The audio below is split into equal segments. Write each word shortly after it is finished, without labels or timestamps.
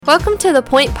Welcome to The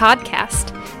Point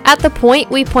Podcast. At The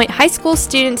Point, we point high school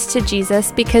students to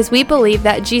Jesus because we believe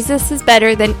that Jesus is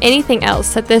better than anything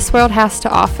else that this world has to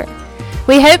offer.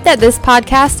 We hope that this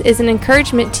podcast is an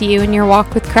encouragement to you in your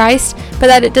walk with Christ, but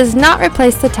that it does not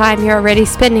replace the time you're already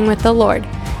spending with the Lord.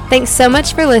 Thanks so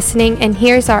much for listening, and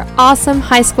here's our awesome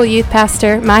high school youth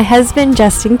pastor, my husband,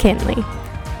 Justin Kinley.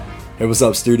 Hey, what's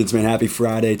up, students, man? Happy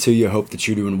Friday to you. Hope that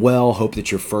you're doing well. Hope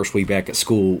that your first week back at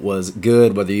school was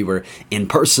good, whether you were in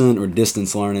person or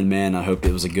distance learning, man. I hope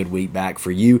it was a good week back for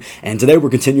you. And today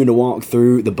we're continuing to walk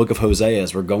through the book of Hosea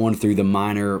as we're going through the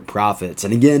minor prophets.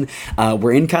 And again,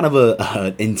 we're in kind of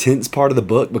a intense part of the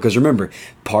book because remember,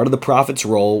 part of the prophet's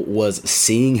role was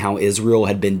seeing how Israel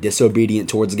had been disobedient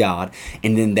towards God,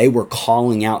 and then they were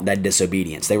calling out that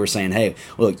disobedience. They were saying, hey,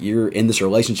 look, you're in this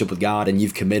relationship with God and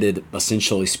you've committed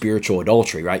essentially spiritual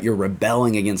adultery, right? You're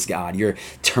rebelling against God. You're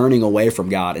turning away from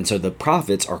God. And so the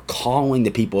prophets are calling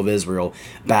the people of Israel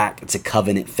back to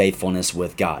covenant faithfulness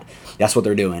with God. That's what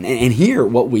they're doing. And here,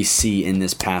 what we see in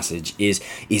this passage is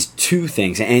two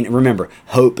things. And remember,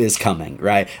 hope is coming,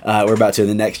 right? We're about to, in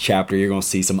the next chapter, you're going to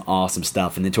see some awesome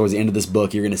stuff. And then towards the end of this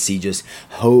book, you're going to see just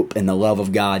hope and the love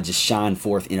of God just shine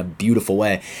forth in a beautiful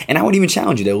way. And I would even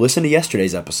challenge you to listen to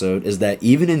yesterday's episode, is that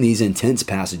even in these intense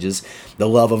passages, the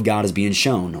love of God is being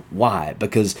shown. Why?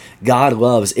 Because God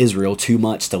loves Israel too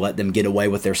much to let them get away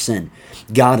with their sin.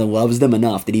 God loves them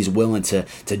enough that He's willing to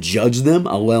judge them.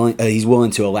 He's willing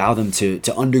to allow them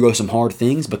to undergo some hard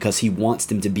things because He wants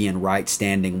them to be in right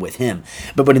standing with Him.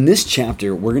 But in this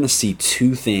chapter, we're going to see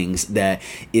two things that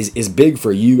is big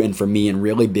for you and for me and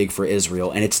really big for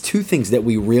Israel. And it's two things that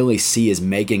we really see as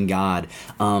making God,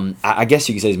 I guess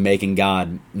you could say is making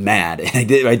God mad.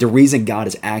 The reason God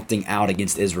is acting out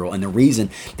against Israel and the reason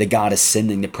that God is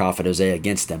sending the prophet Hosea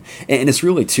against them. And it's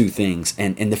really two things.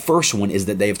 And the first one is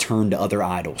that they have turned to other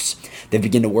idols. They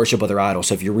begin to worship other idols.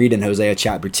 So if you read in Hosea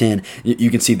chapter 10, you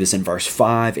can see this in verse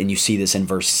 5 and you see this in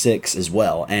verse 6 as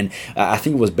well. And I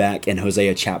think it was back in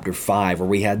Hosea chapter 5 where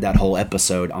we had that whole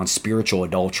episode on spiritual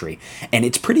adultery. And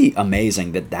it's pretty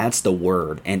amazing that that's the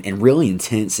word and really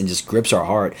intense and just grips our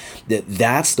heart that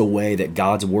that's the way that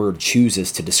God's word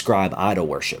chooses to describe idol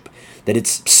worship. That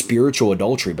it's spiritual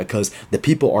adultery because the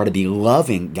people are to be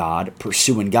loving God,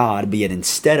 pursuing God, be it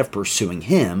instead of pursuing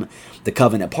Him, the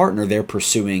covenant partner, they're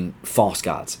pursuing false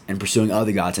gods and pursuing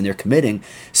other gods, and they're committing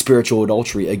spiritual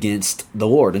adultery against the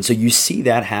Lord. And so you see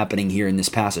that happening here in this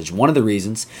passage. One of the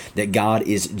reasons that God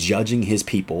is judging His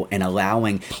people and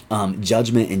allowing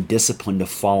judgment and discipline to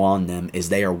fall on them is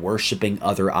they are worshiping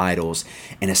other idols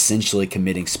and essentially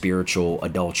committing spiritual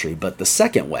adultery. But the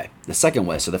second way,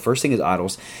 so the first thing is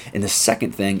idols, and the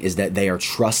second thing is that they are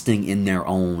trusting in their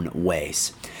own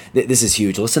ways. This is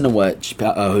huge. Listen to what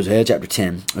Hosea chapter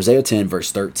 10, Hosea 10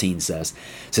 verse 13 says.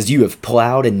 It says, "You have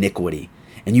plowed iniquity,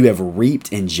 and you have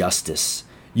reaped injustice.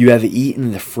 You have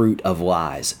eaten the fruit of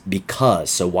lies."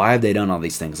 So why have they done all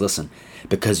these things? Listen,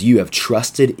 because you have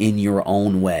trusted in your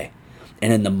own way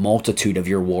and in the multitude of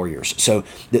your warriors. So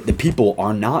the people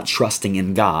are not trusting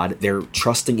in God. They're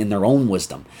trusting in their own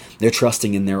wisdom. They're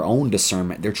trusting in their own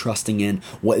discernment. They're trusting in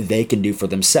what they can do for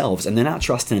themselves. And they're not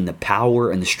trusting in the power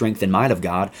and the strength and might of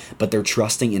God, but they're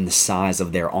trusting in the size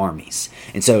of their armies.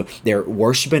 And so they're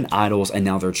worshiping idols, and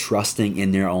now they're trusting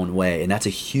in their own way. And that's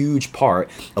a huge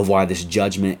part of why this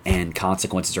judgment and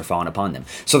consequences are falling upon them.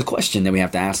 So the question that we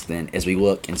have to ask then as we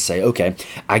look and say, okay,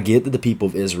 I get that the people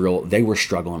of Israel, they were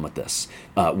struggling with this.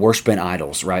 Worshiping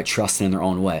idols, right? Trusting in their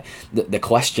own way. The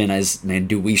question is, man,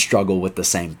 do we struggle with the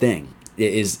same thing?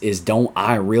 Don't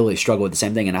I really struggle with the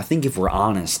same thing? And I think if we're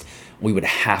honest, we would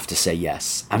have to say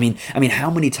yes. I mean,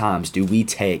 how many times do we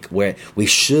take where we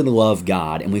should love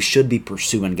God and we should be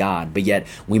pursuing God, but yet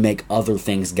we make other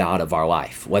things God of our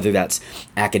life, whether that's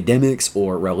academics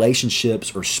or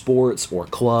relationships or sports or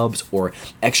clubs or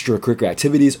extracurricular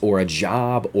activities or a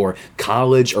job or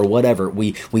college or whatever.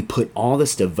 We put all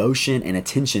this devotion and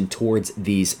attention towards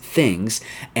these things,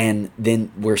 and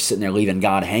then we're sitting there leaving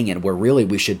God hanging where really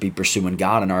we should be pursuing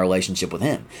God in our relationship with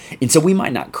Him. And so we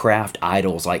might not craft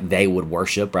idols like they would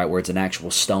worship, right, where it's an actual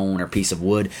stone or piece of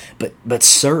wood, but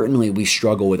certainly we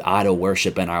struggle with idol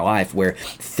worship in our life where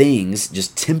things,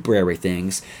 just temporary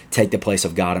things, take the place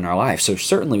of God in our life. So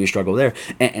certainly we struggle there.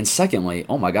 And secondly,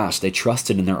 oh my gosh, they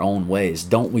trusted in their own ways.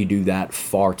 Don't we do that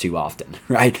far too often,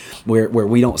 right? Where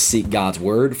we don't seek God's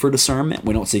word for discernment,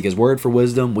 we don't seek His word for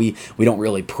wisdom, we don't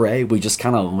really pray, we just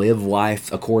kind of live life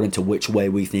according to which way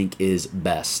we think is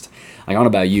best. I don't know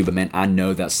about you, but man, I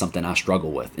know that's something I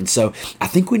struggle with. And so I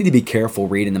think we need to be careful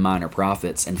reading the minor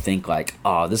prophets and think like,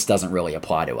 oh, this doesn't really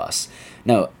apply to us.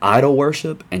 No, idol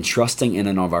worship and trusting in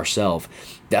and of ourselves,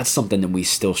 that's something that we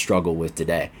still struggle with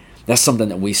today. That's something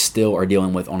that we still are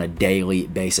dealing with on a daily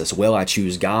basis. Will I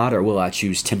choose God or will I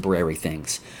choose temporary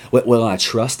things? Will I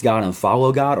trust God and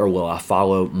follow God, or will I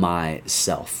follow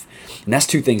myself? And that's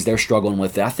two things they're struggling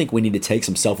with. I think we need to take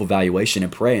some self-evaluation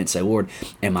and pray and say, Lord,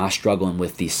 am I struggling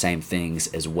with these same things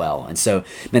as well? And so,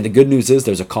 man, the good news is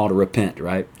there's a call to repent,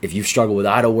 right? If you've struggled with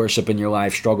idol worship in your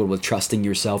life, struggled with trusting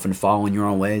yourself and following your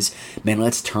own ways, man,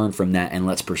 let's turn from that and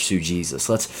let's pursue Jesus.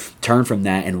 Let's turn from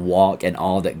that and walk in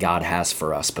all that God has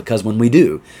for us. Because when we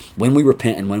do, when we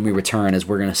repent and when we return, as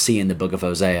we're going to see in the book of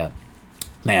Hosea,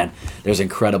 man, there's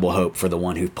incredible hope for the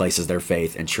one who places their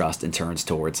faith and trust and turns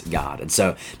towards God. And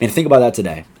so, man, think about that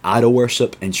today. Idol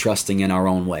worship and trusting in our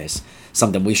own ways.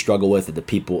 Something we struggle with that the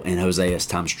people in Hosea's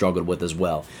time struggled with as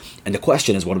well. And the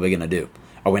question is, what are we going to do?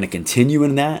 Are we going to continue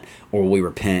in that, or will we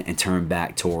repent and turn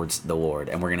back towards the Lord?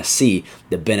 And we're going to see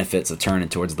the benefits of turning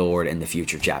towards the Lord in the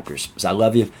future chapters. So I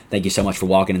love you. Thank you so much for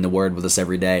walking in the Word with us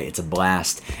every day. It's a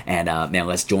blast. And man,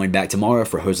 let's join back tomorrow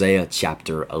for Hosea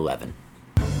chapter 11.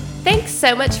 Thanks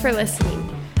so much for listening.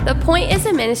 The Point is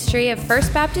a ministry of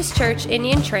First Baptist Church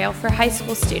Indian Trail for high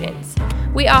school students.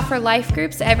 We offer life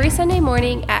groups every Sunday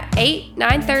morning at 8,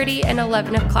 9:30, and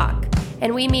 11 o'clock,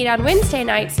 and we meet on Wednesday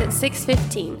nights at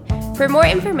 6:15. For more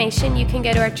information, you can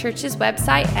go to our church's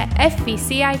website at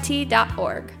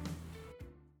fbcit.org.